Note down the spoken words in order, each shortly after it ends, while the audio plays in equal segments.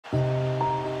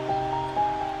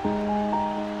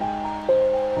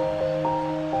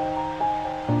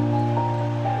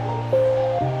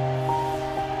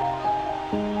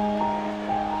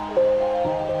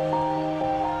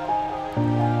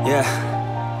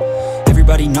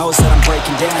Everybody knows that I'm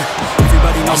breaking down.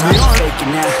 Everybody knows I'm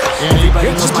faking now.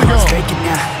 Everybody knows my heart's faking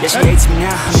now. Yeah, she hates me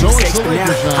now. I'm in mistakes, but now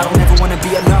I don't ever wanna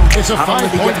be alone. I don't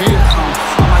really ever feel at home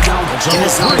on my own. In the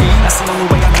zone, that's the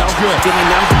only way I know. Feeling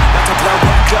numb, about to blow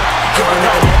back up. Here I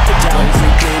never let the doubt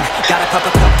creep in. Gotta pop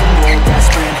a couple more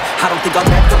aspirin. I don't think I'll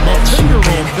ever let you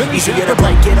in. Easier to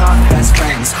break it off best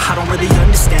friends. I don't really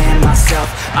understand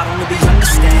myself. I don't really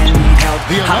understand, need help.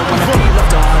 I don't wanna be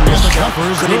left on this show.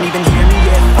 Couldn't even hear me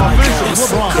if I yelled. It's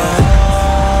so cold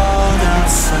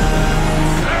outside,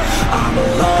 I'm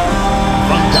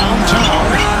alone. From downtown,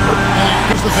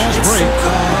 and here's the fast break.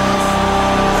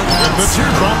 And the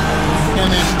teardrop,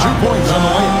 and it's 2 points on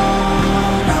the way.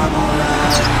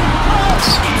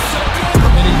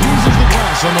 And he uses the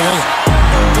glass on the way.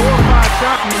 4 or 5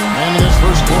 shot. And in this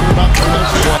first quarter, about 3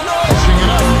 minutes to go. Pushing it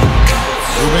up,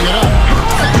 moving it up.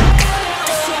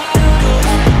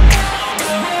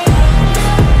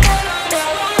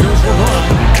 Here's LeBron.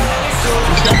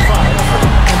 He's got 5,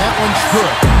 and that one's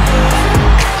good.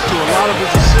 To a lot of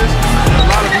his assists and a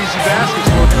lot of easy baskets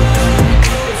for him.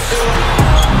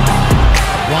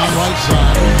 One right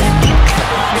side.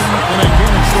 And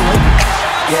again, it's the Lakers.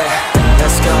 Yeah,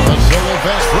 let's go. A solo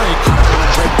fast break.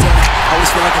 Break down. Always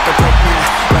feel like I could break now,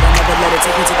 but I never let it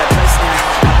take me to that place now.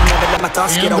 I don't ever let my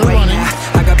thoughts get away now.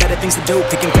 I got better things to do,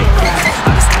 picking fake now.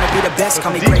 I just wanna be the best,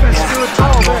 call me great now.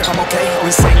 I don't know if I'm okay or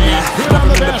insane now. I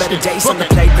remember better days on the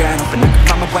playground, hoping I can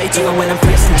find my way to it when I'm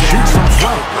facing down.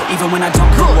 Even when I don't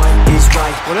know what is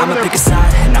right, I'ma pick a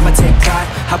side and I'ma take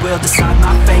pride. I will decide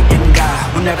my fate and die.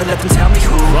 Will never let them tell me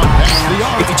who I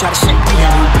am. If you try to shake me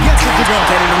down, get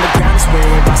it on the ground is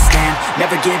where I stand.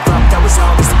 Never give up, that was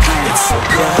always the plan. It's so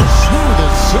good. Smooth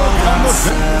as silk on the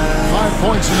bench. 5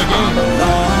 points in the game.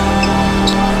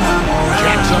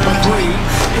 Jacks up a 3.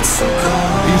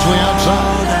 Easily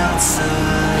outside.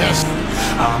 Yes.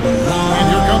 And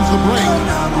here comes the break.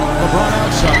 LeBron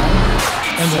outside.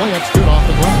 And the layup's good off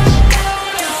the glass.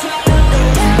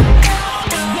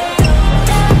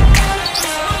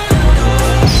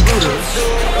 Schroeder.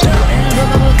 And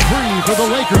another 3 for the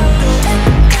Lakers.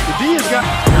 The D has got.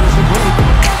 Here's the break.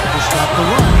 To stop the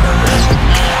run. Here's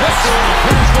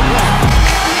the block.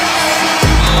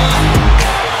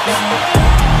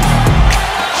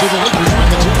 So the Lakers win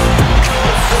the tip.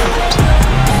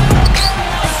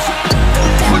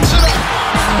 Puts it up.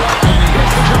 And he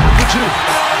gets the jumper for 2.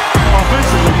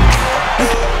 Offensively.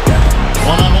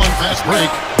 One-on-one fast break.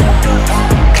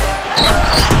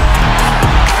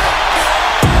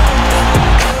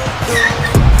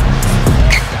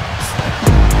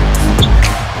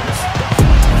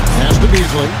 Pass to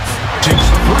Beasley. Takes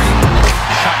the 3.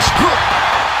 Shot's good.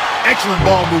 Excellent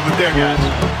ball movement there, guys.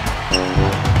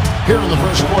 Here in the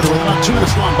first quarter with about 2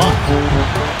 minutes gone by.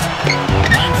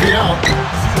 9 feet out.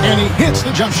 And he hits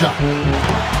the jump shot.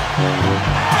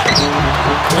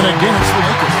 And again, it's the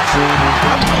Lakers.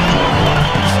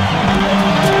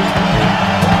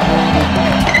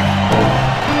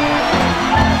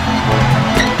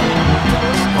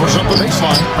 Goes up the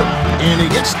baseline. And he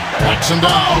backs him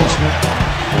down.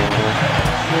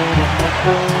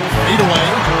 Feet away.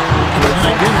 And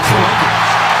again, it's the Lakers.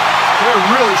 They're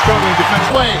really struggling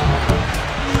defensively.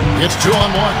 It's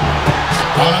 2-on-1.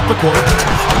 On up the court.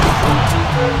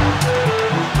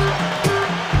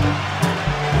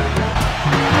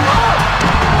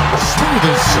 Smooth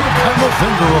as silk on the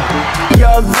finger roll.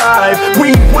 Your life, we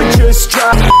would just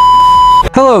try.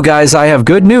 Hello guys, I have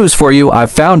good news for you.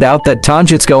 I've found out that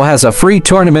Tanjits Go has a free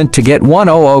tournament to get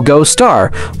 100 Go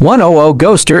Star. 100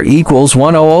 Ghoster equals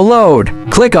 100 load.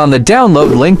 Click on the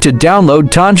download link to download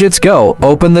Tanjits Go,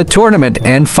 open the tournament,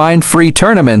 and find free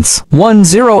tournaments.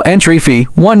 10 entry fee,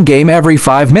 1 game every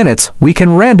 5 minutes. We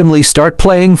can randomly start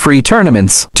playing free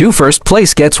tournaments. 2 first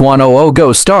place gets 100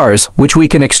 Go Stars, which we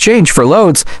can exchange for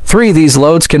loads. 3 these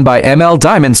loads can buy ML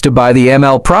Diamonds to buy the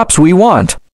ML props we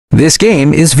want. This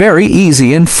game is very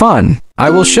easy and fun. I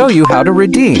will show you how to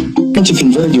redeem. To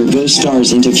convert your Go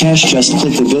Stars into cash, just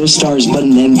click the Go Stars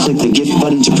button, then click the gift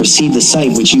button to proceed the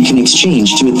site, which you can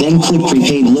exchange to it. Then click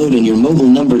prepaid load and your mobile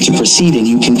number to proceed, and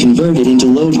you can convert it into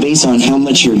load based on how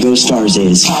much your Go Stars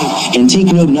is. And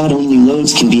take note, not only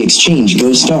loads can be exchanged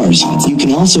Go Stars, you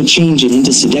can also change it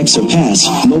into Sodexo Pass,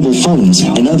 mobile phones,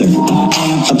 and other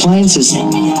appliances.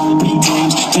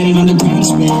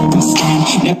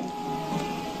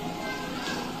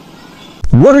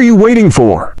 What are you waiting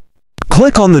for?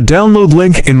 Click on the download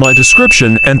link in my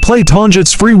description and play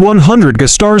Tanjit's free 100 Go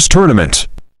Stars tournament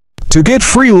to get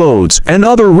free loads and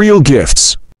other real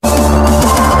gifts.